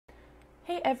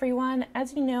Hey everyone,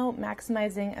 as you know,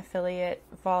 maximizing affiliate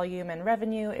volume and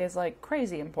revenue is like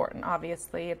crazy important.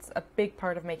 Obviously, it's a big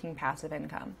part of making passive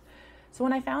income. So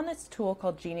when I found this tool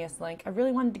called Geniuslink, I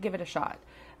really wanted to give it a shot.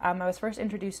 I was first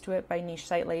introduced to it by Niche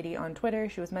Site Lady on Twitter.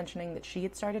 She was mentioning that she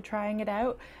had started trying it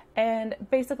out, and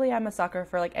basically I'm a sucker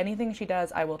for like anything she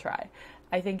does, I will try.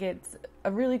 I think it's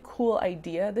a really cool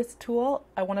idea, this tool.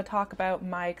 I want to talk about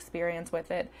my experience with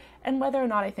it and whether or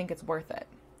not I think it's worth it.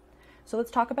 So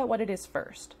let's talk about what it is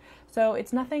first. So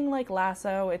it's nothing like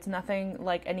Lasso. It's nothing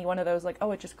like any one of those like,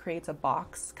 oh, it just creates a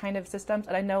box kind of systems.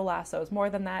 And I know Lasso is more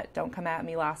than that. Don't come at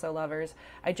me, Lasso lovers.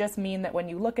 I just mean that when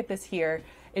you look at this here,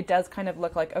 it does kind of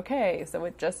look like, okay, so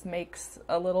it just makes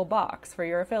a little box for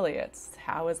your affiliates.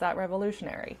 How is that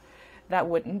revolutionary? That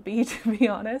wouldn't be, to be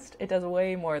honest. It does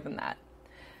way more than that.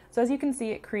 So as you can see,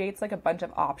 it creates like a bunch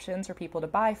of options for people to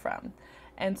buy from.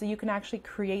 And so you can actually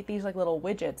create these like little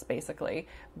widgets basically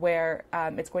where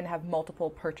it's going to have multiple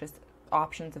purchase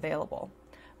options available.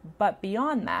 But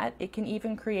beyond that, it can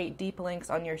even create deep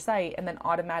links on your site and then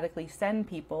automatically send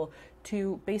people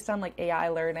to, based on like AI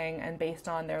learning and based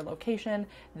on their location,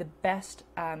 the best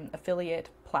affiliate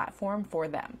platform for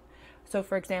them. So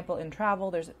for example, in travel,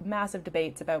 there's massive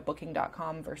debates about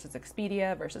booking.com versus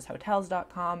Expedia versus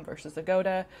hotels.com versus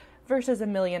Agoda versus a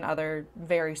million other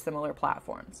very similar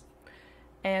platforms.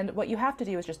 And what you have to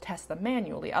do is just test them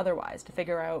manually otherwise to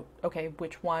figure out, okay,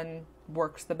 which one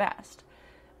works the best,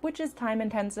 which is time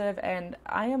intensive. And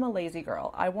I am a lazy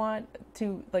girl. I want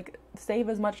to like save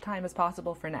as much time as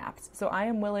possible for naps. So I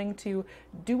am willing to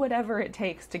do whatever it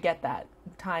takes to get that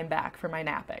time back for my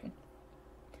napping.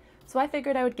 So I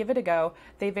figured I would give it a go.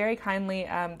 They very kindly,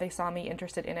 they saw me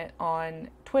interested in it on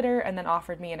Twitter and then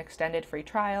offered me an extended free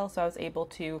trial. So I was able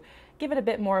to give it a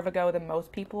bit more of a go than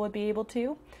most people would be able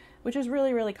to, which is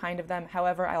really, really kind of them.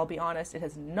 However, I'll be honest, it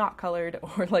has not colored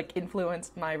or like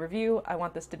influenced my review. I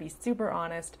want this to be super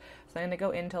honest. So I'm gonna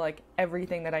go into like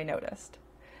everything that I noticed.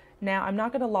 Now, I'm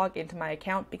not gonna log into my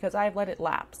account because I've let it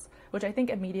lapse, which I think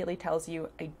immediately tells you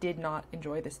I did not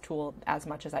enjoy this tool as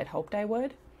much as I'd hoped I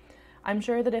would. I'm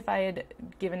sure that if I had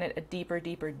given it a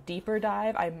deeper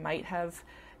dive, I might have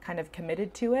kind of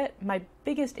committed to it. My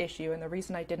biggest issue, and the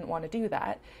reason I didn't want to do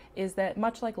that, is that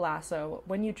much like Lasso,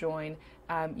 when you join,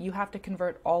 you have to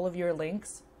convert all of your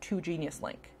links to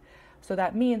Geniuslink. So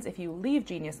that means if you leave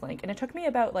Geniuslink, and it took me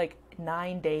about like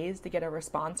 9 days to get a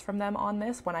response from them on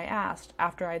this when I asked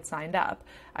after I'd signed up.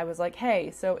 I was like, hey,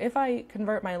 so if I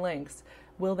convert my links,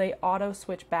 will they auto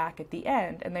switch back at the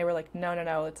end? And they were like,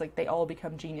 no, it's like they all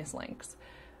become Genius links,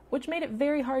 which made it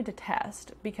very hard to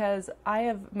test because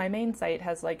my main site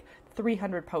has like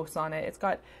 300 posts on it. It's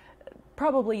got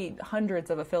probably hundreds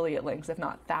of affiliate links, if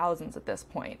not thousands at this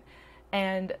point.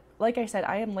 And like I said,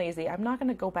 I am lazy. I'm not going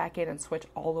to go back in and switch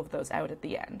all of those out at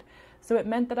the end. So it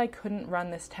meant that I couldn't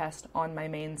run this test on my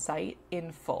main site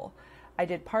in full. I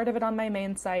did part of it on my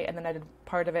main site and then I did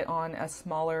part of it on a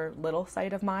smaller little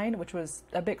site of mine, which was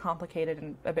a bit complicated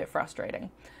and a bit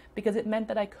frustrating because it meant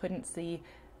that I couldn't see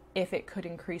if it could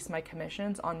increase my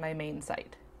commissions on my main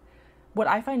site. What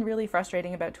I find really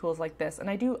frustrating about tools like this, and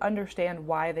I do understand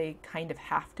why they kind of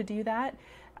have to do that,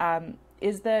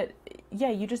 is that, yeah,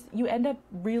 you end up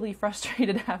really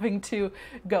frustrated having to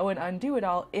go and undo it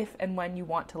all if and when you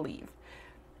want to leave.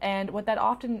 And what that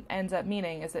often ends up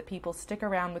meaning is that people stick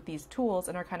around with these tools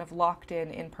and are kind of locked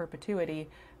in perpetuity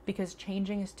because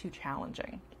changing is too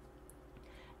challenging.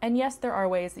 And yes, there are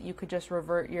ways that you could just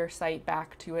revert your site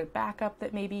back to a backup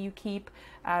that maybe you keep,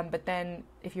 but then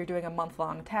if you're doing a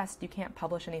month-long test, you can't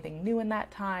publish anything new in that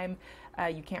time.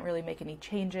 You can't really make any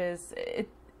changes.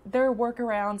 There are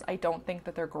workarounds. I don't think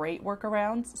that they're great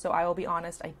workarounds, so I will be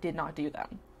honest, I did not do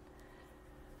them.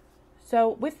 So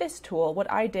with this tool,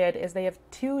 what I did is they have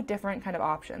two different kind of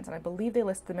options, and I believe they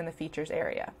list them in the features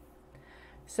area.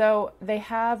 So they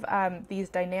have these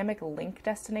dynamic link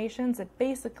destinations that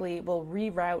basically will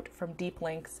reroute from deep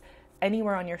links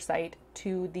anywhere on your site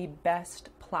to the best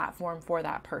platform for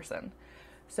that person.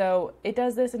 So it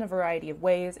does this in a variety of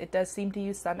ways. It does seem to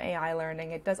use some AI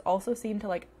learning. It does also seem to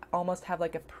like almost have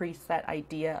like a preset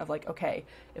idea of like, okay,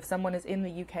 if someone is in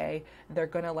the UK, they're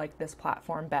gonna like this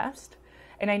platform best.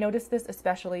 And I noticed this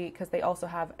especially because they also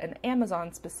have an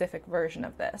Amazon specific version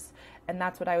of this. And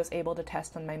that's what I was able to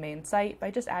test on my main site by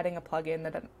just adding a plugin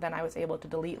that then I was able to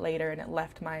delete later, and it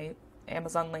left my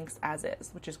Amazon links as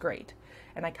is, which is great.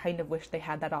 And I kind of wish they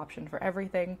had that option for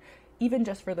everything, even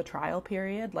just for the trial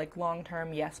period. Like long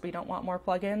term, yes, we don't want more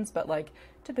plugins, but like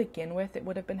to begin with, it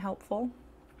would have been helpful.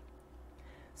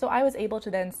 So I was able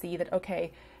to then see that,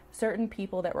 okay, certain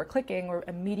people that were clicking were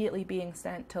immediately being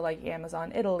sent to like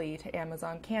Amazon Italy, to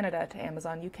Amazon Canada, to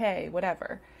Amazon UK,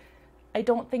 whatever. I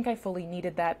don't think I fully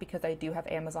needed that because I do have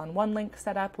Amazon One Link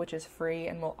set up, which is free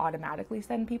and will automatically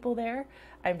send people there.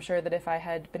 I'm sure that if I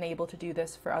had been able to do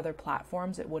this for other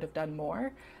platforms, it would have done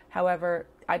more. However,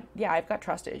 I've got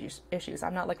trust issues.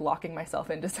 I'm not like locking myself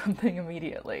into something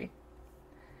immediately.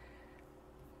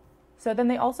 So then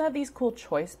they also have these cool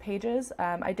choice pages.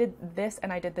 I did this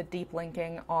and I did the deep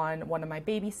linking on one of my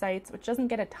baby sites, which doesn't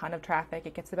get a ton of traffic.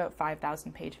 It gets about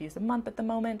 5,000 page views a month at the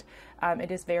moment.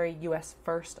 It is very US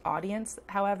first audience,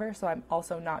 however, so I'm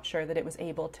also not sure that it was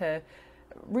able to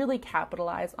really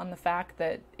capitalize on the fact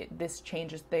that this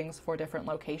changes things for different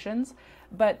locations.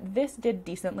 But this did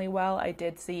decently well. I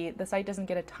did see the site doesn't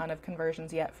get a ton of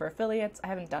conversions yet for affiliates. I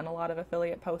haven't done a lot of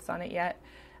affiliate posts on it yet,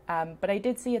 but I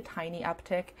did see a tiny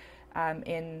uptick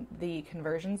in the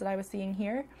conversions that I was seeing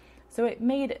here. So it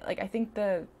made, like, I think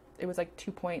it was like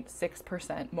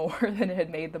 2.6% more than it had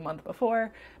made the month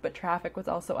before, but traffic was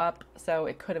also up, so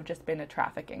it could have just been a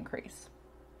traffic increase.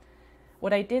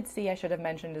 What I did see, I should have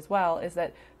mentioned as well, is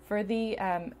that for the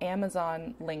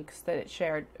Amazon links that it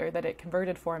shared or that it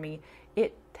converted for me,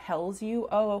 it tells you,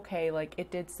 oh, okay, like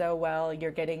it did so well, you're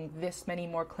getting this many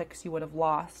more clicks you would have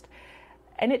lost.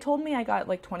 And it told me I got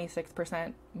like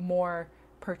 26% more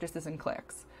purchases and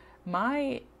clicks.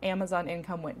 My Amazon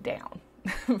income went down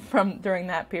from during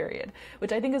that period,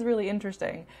 which I think is really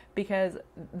interesting because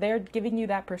they're giving you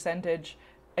that percentage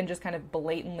and just kind of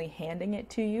blatantly handing it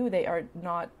to you. They are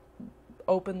not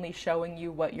openly showing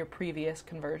you what your previous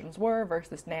conversions were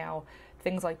versus now,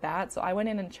 things like that. So I went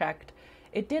in and checked.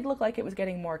 It did look like it was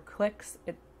getting more clicks.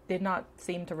 It did not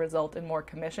seem to result in more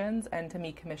commissions, and to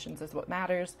me, commissions is what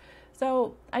matters.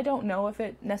 So I don't know if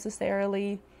it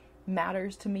necessarily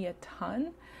matters to me a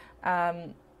ton.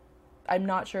 I'm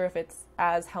not sure if it's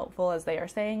as helpful as they are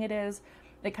saying it is.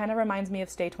 It kind of reminds me of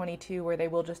Stay 22, where they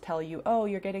will just tell you, oh,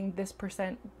 you're getting this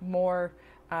percent more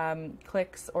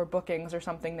clicks or bookings or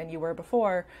something than you were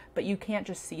before, but you can't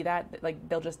just see that. Like,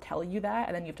 they'll just tell you that,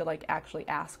 and then you have to like actually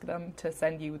ask them to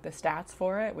send you the stats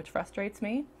for it, which frustrates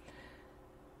me.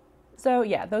 So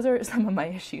yeah, those are some of my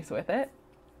issues with it.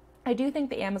 I do think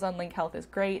the Amazon link health is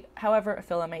great. However,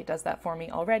 Affiliate does that for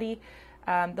me already.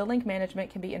 The link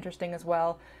management can be interesting as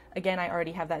well. Again, I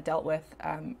already have that dealt with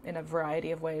in a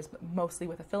variety of ways, but mostly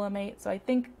with Affiliate. So I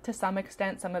think to some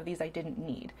extent, some of these I didn't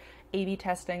need. A/B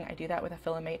testing, I do that with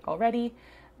Affiliate already.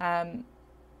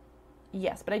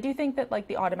 Yes, but I do think that like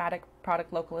the automatic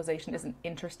product localization is an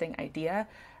interesting idea.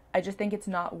 I just think it's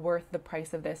not worth the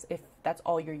price of this if that's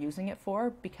all you're using it for,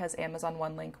 because Amazon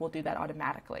One Link will do that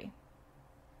automatically.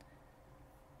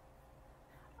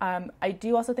 I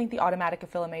do also think the automatic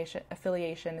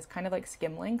affiliation is kind of like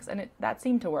skim links, and that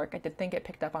seemed to work. I did think it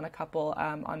picked up on a couple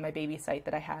on my baby site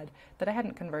that I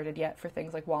hadn't converted yet for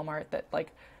things like Walmart that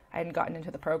like I hadn't gotten into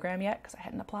the program yet because I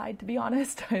hadn't applied, to be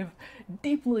honest. I've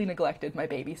deeply neglected my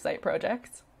baby site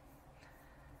projects.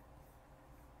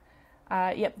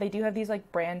 Yep, they do have these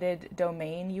like branded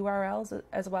domain URLs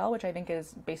as well, which I think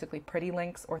is basically pretty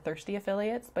links or thirsty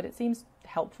affiliates, but it seems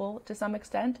helpful to some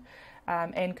extent,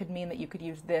 and could mean that you could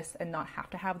use this and not have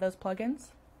to have those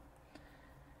plugins.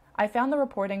 I found the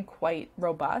reporting quite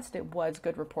robust. It was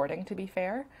good reporting, to be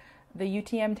fair. The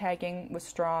UTM tagging was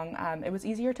strong. It was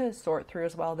easier to sort through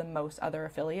as well than most other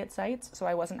affiliate sites, so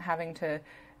I wasn't having to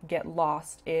get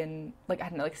lost in, like, I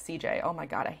don't know, like CJ. Oh my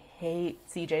god, I hate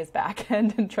CJ's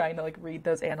backend and trying to like read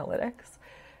those analytics.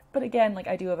 But again, like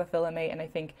I do have Affiliate, and I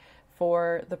think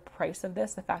for the price of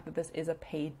this, the fact that this is a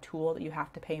paid tool that you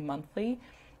have to pay monthly,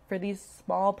 for these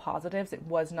small positives, it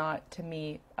was not, to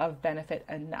me, of benefit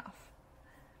enough.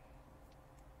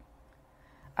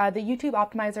 The YouTube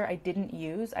optimizer I didn't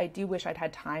use. I do wish I'd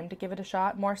had time to give it a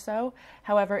shot more so.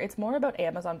 However, it's more about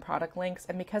Amazon product links,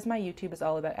 and because my YouTube is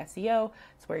all about SEO,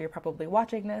 it's where you're probably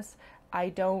watching this, I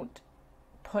don't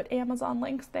put Amazon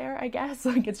links there, I guess.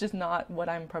 Like, it's just not what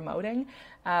I'm promoting.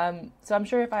 So I'm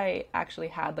sure if I actually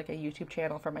had like a YouTube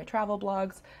channel for my travel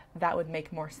blogs, that would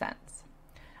make more sense.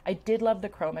 I did love the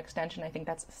Chrome extension. I think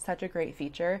that's such a great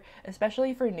feature,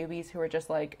 especially for newbies who are just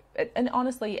like, and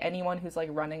honestly, anyone who's like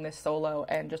running this solo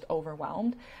and just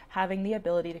overwhelmed, having the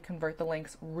ability to convert the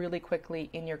links really quickly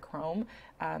in your Chrome,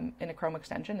 in a Chrome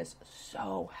extension is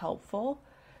so helpful.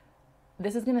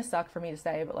 This is going to suck for me to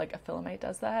say, but like Affiliate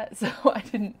does that, so I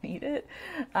didn't need it.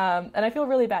 And I feel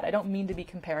really bad. I don't mean to be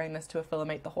comparing this to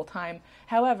Affiliate the whole time.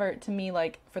 However, to me,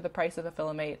 like for the price of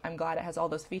Affiliate, I'm glad it has all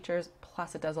those features,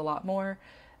 plus it does a lot more.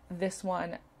 This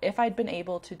one, if I'd been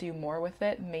able to do more with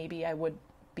it, maybe I would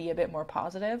be a bit more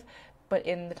positive. But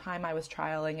in the time I was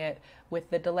trialing it, with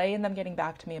the delay in them getting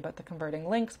back to me about the converting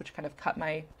links, which kind of cut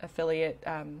my affiliate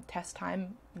test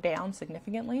time down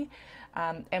significantly,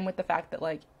 and with the fact that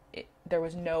like there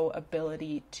was no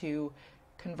ability to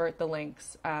convert the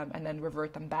links and then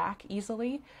revert them back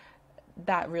easily.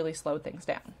 That really slowed things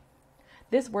down.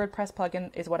 This WordPress plugin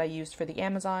is what I used for the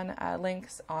Amazon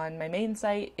links on my main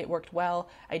site. It worked well.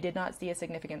 I did not see a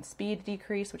significant speed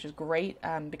decrease, which is great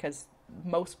because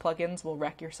most plugins will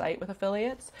wreck your site with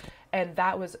affiliates, and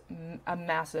that was a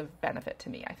massive benefit to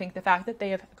me. I think the fact that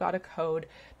they have got a code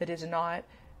that is not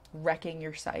wrecking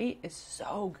your site is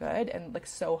so good and like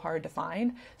so hard to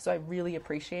find, so I really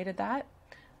appreciated that.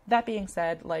 That being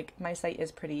said, like my site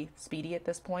is pretty speedy at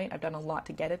this point. I've done a lot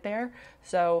to get it there,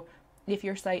 so if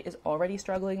your site is already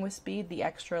struggling with speed, the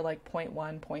extra like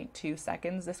 0.1, 0.2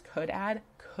 seconds this could add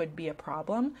could be a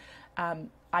problem.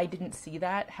 I didn't see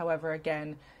that. However,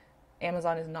 again,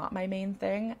 Amazon is not my main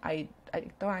thing. I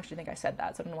don't actually think I said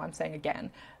that, so I don't know why I'm saying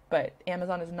again. But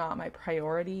Amazon is not my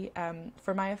priority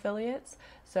for my affiliates.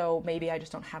 So maybe I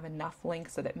just don't have enough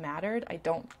links that it mattered. I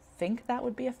don't think that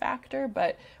would be a factor,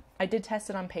 but I did test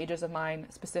it on pages of mine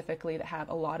specifically that have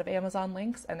a lot of Amazon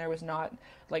links, and there was not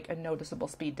like a noticeable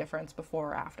speed difference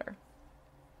before or after.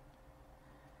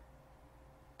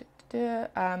 The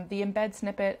embed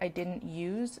snippet I didn't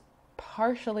use,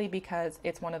 partially because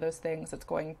it's one of those things that's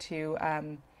going to,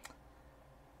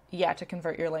 to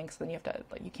convert your links, then you have to,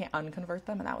 like, you can't unconvert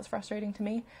them, and that was frustrating to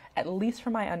me, at least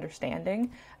from my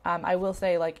understanding. I will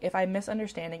say, like, if I'm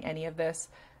misunderstanding any of this,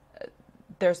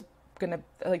 there's gonna,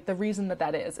 like, the reason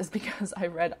that is because I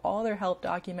read all their help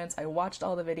documents, I watched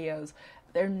all the videos.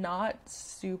 They're not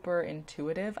super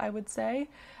intuitive, I would say.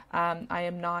 I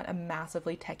am not a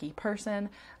massively techie person.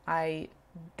 I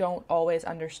don't always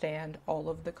understand all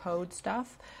of the code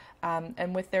stuff.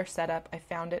 And with their setup, I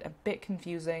found it a bit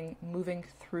confusing moving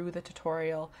through the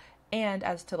tutorial and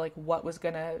as to like what was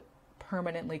gonna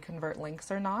permanently convert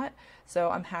links or not. So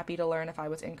I'm happy to learn if I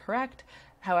was incorrect.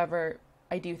 However,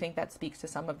 I do think that speaks to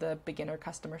some of the beginner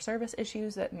customer service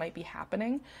issues that might be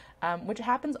happening, which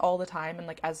happens all the time. And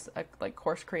like as a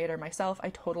course creator myself, I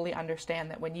totally understand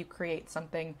that when you create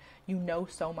something, you know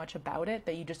so much about it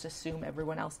that you just assume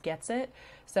everyone else gets it.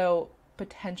 So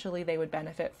potentially they would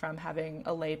benefit from having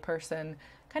a lay person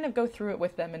kind of go through it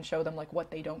with them and show them like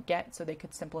what they don't get, so they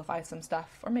could simplify some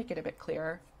stuff or make it a bit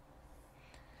clearer.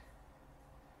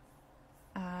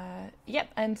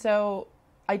 And so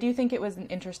I do think it was an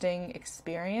interesting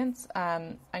experience.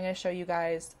 I'm going to show you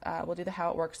guys, we'll do the how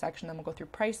it works section, then we'll go through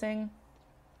pricing.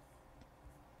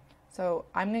 So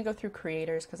I'm going to go through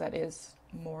creators because that is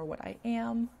more what I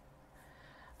am.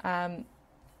 I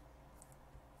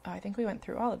think we went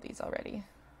through all of these already.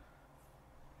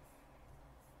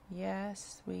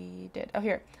 Yes, we did. Oh,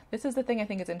 here. This is the thing I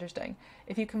think is interesting.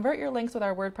 If you convert your links with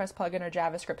our WordPress plugin or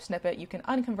JavaScript snippet, you can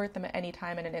unconvert them at any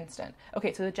time in an instant.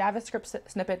 Okay, so the JavaScript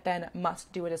snippet then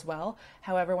must do it as well.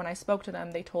 However, when I spoke to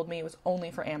them, they told me it was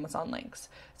only for Amazon links.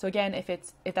 So again, if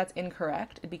that's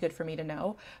incorrect, it'd be good for me to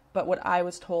know. But what I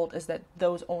was told is that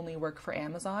those only work for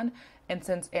Amazon. And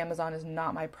since Amazon is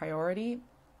not my priority,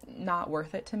 not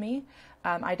worth it to me.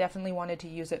 I definitely wanted to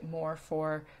use it more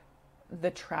for the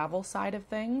travel side of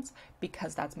things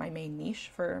because that's my main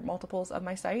niche for multiples of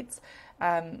my sites.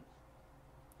 And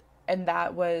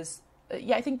that was,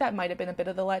 I think that might have been a bit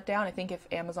of the letdown. I think if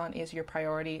Amazon is your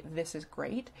priority, this is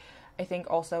great. I think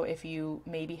also if you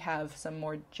maybe have some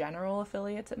more general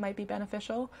affiliates, it might be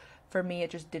beneficial. For me,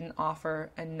 it just didn't offer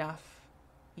enough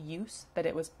use that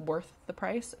it was worth the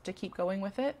price to keep going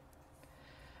with it.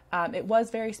 It was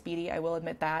very speedy, I will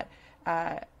admit that.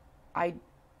 I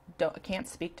can't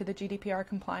speak to the GDPR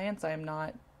compliance. I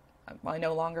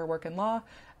no longer work in law.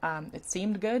 It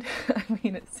seemed good. I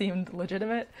mean, it seemed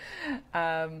legitimate.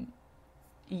 So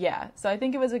I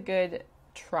think it was a good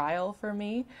trial for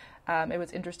me. It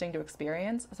was interesting to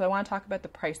experience. So I want to talk about the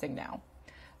pricing now.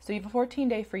 So you have a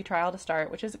 14-day free trial to start,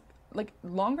 which is like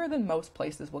longer than most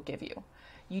places will give you.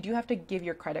 You do have to give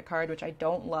your credit card, which I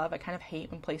don't love. I kind of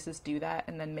hate when places do that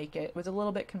and then it was a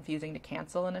little bit confusing to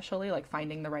cancel initially, like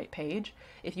finding the right page.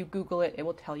 If you Google it, it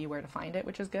will tell you where to find it,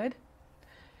 which is good.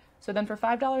 So then for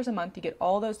 $5 a month, you get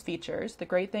all those features. The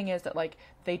great thing is that like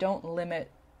they don't limit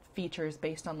features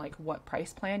based on like what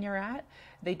price plan you're at.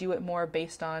 They do it more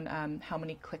based on how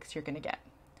many clicks you're going to get.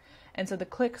 And so the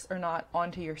clicks are not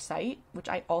onto your site, which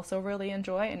I also really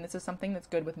enjoy. And this is something that's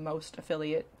good with most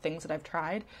affiliate things that I've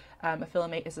tried.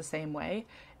 Affiliate is the same way.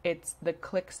 It's the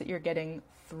clicks that you're getting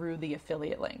through the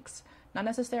affiliate links, not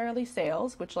necessarily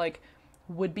sales, which like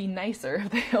would be nicer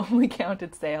if they only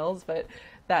counted sales, but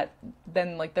that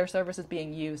then like their service is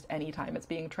being used anytime it's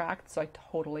being tracked. So I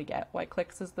totally get why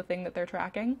clicks is the thing that they're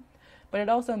tracking. But it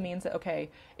also means that, okay,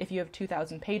 if you have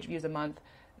 2,000 page views a month,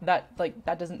 that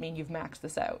doesn't mean you've maxed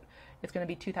this out. It's going to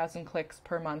be 2,000 clicks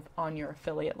per month on your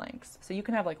affiliate links. So you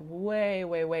can have like way,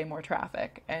 way, way more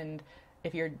traffic. And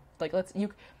if you're like,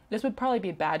 this would probably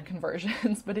be bad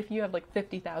conversions, but if you have like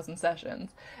 50,000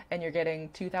 sessions and you're getting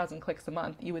 2,000 clicks a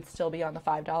month, you would still be on the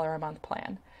 $5 a month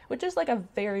plan, which is like a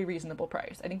very reasonable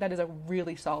price. I think that is a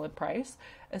really solid price,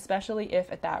 especially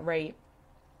if at that rate,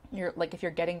 if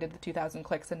you're getting to the 2,000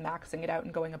 clicks and maxing it out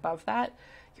and going above that,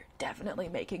 you're definitely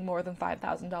making more than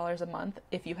 $5,000 a month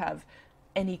if you have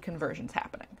any conversions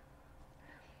happening.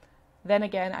 Then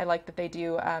again, I like that they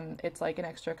do, it's like an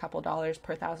extra couple dollars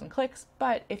per 1,000 clicks,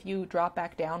 but if you drop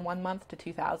back down 1 month to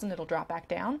 2,000, it'll drop back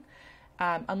down,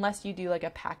 unless you do like a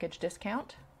package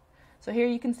discount. So here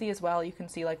you can see as well, you can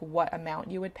see like what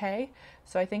amount you would pay.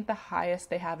 So I think the highest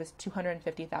they have is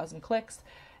 250,000 clicks.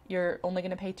 You're only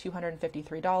going to pay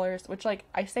 $253, which like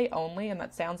I say only, and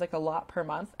that sounds like a lot per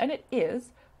month, and it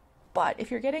is, but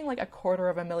if you're getting like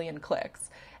 250,000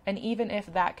 clicks, and even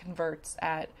if that converts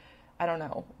at, I don't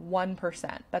know,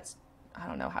 1%, that's, I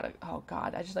don't know how to, oh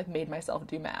God, I just like made myself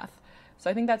do math. So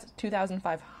I think that's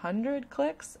 2,500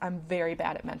 clicks. I'm very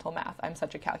bad at mental math. I'm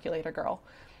such a calculator girl.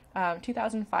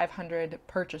 2,500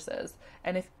 purchases.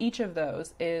 And if each of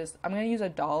those is, I'm going to use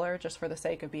 $1 just for the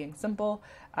sake of being simple.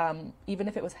 Even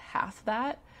if it was half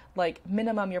that, like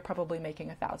minimum, you're probably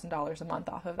making $1,000 a month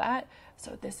off of that.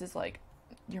 So this is like,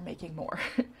 you're making more.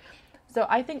 So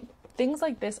I think things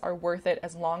like this are worth it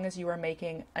as long as you are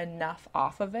making enough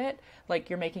off of it, like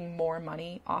you're making more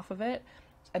money off of it,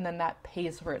 and then that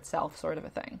pays for itself, sort of a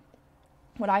thing.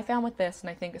 What I found with this, and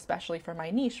I think especially for my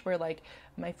niche where like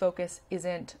my focus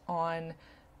isn't on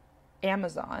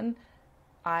Amazon,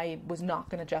 I was not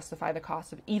going to justify the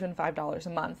cost of even $5 a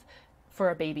month for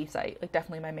a baby site. Like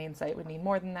definitely my main site would need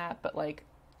more than that, but like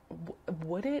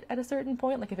would it at a certain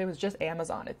point? Like if it was just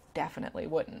Amazon, it definitely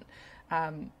wouldn't.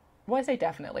 Well, I say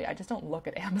definitely, I just don't look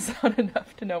at Amazon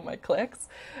enough to know my clicks,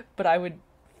 but I would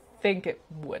think it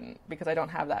wouldn't because I don't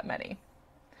have that many.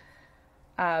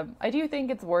 I do think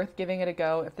it's worth giving it a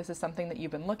go if this is something that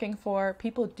you've been looking for.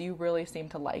 People do really seem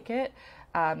to like it.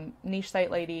 Niche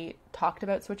Site Lady talked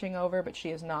about switching over, but she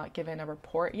has not given a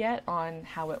report yet on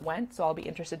how it went, so I'll be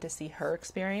interested to see her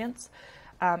experience.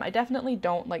 I definitely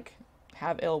don't like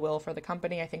have ill will for the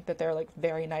company. I think that they're like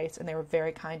very nice and they were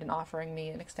very kind in offering me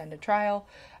an extended trial.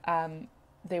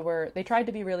 They tried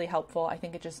to be really helpful. I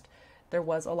think there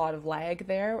was a lot of lag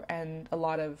there and a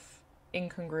lot of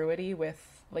incongruity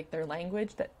with like their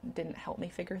language that didn't help me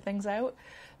figure things out.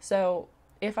 So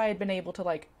if I had been able to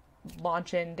like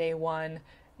launch in day one,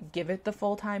 give it the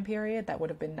full time period, that would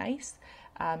have been nice.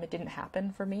 It didn't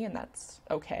happen for me and that's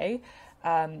okay.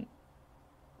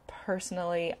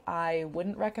 Personally, I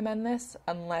wouldn't recommend this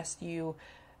unless you,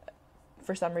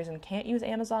 for some reason, can't use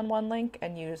Amazon One Link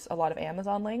and use a lot of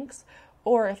Amazon links,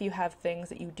 or if you have things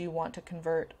that you do want to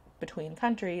convert between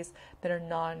countries that are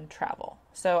non-travel.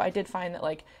 So I did find that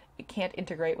like it can't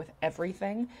integrate with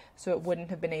everything, so it wouldn't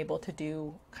have been able to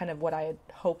do kind of what I had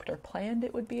hoped or planned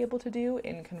it would be able to do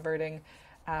in converting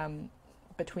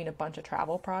between a bunch of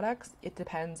travel products. It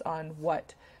depends on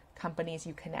what companies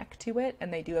you connect to it,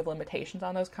 and they do have limitations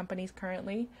on those companies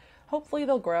currently. Hopefully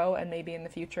they'll grow, and maybe in the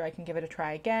future I can give it a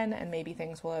try again, and maybe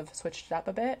things will have switched it up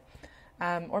a bit.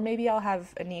 Or maybe I'll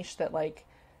have a niche that like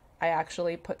I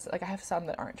actually I have some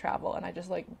that aren't travel and I just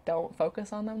like don't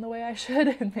focus on them the way I should,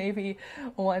 and maybe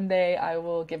one day I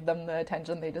will give them the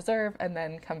attention they deserve and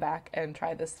then come back and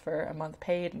try this for a month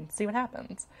paid and see what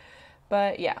happens.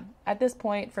 But yeah, at this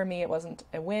point for me it wasn't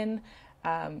a win.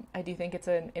 I do think it's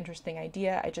an interesting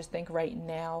idea. I just think right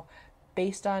now,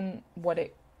 based on what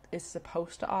it is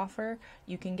supposed to offer,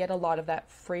 you can get a lot of that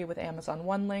free with Amazon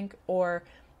One Link, or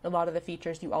a lot of the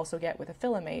features you also get with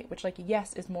Affiliate, which like,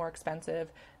 yes, is more expensive.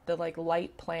 The like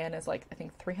light plan is like, I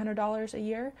think $300 a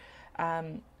year,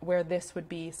 where this would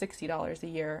be $60 a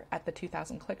year at the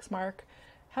 2,000 clicks mark.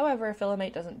 However,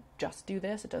 Affiliate doesn't just do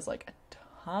this. It does like a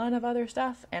ton of other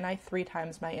stuff, and I 3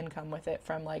 times my income with it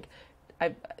from like,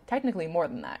 I technically more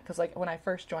than that, because like when I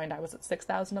first joined I was at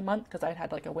 $6,000 a month because I'd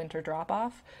had like a winter drop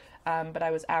off, but I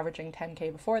was averaging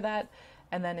 $10K before that,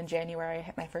 and then in January I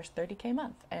hit my first $30K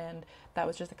month, and that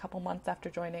was just a couple months after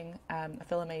joining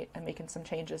Affiliate and making some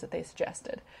changes that they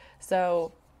suggested.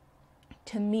 So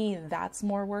to me that's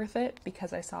more worth it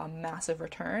because I saw a massive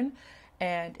return,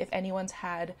 and if anyone's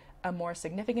had a more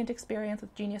significant experience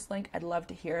with Geniuslink, I'd love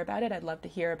to hear about it. I'd love to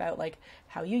hear about like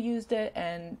how you used it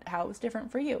and how it was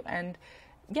different for you. And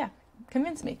yeah,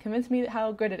 convince me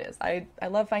how good it is. I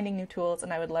love finding new tools,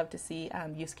 and I would love to see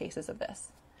use cases of this.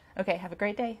 Okay, have a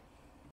great day.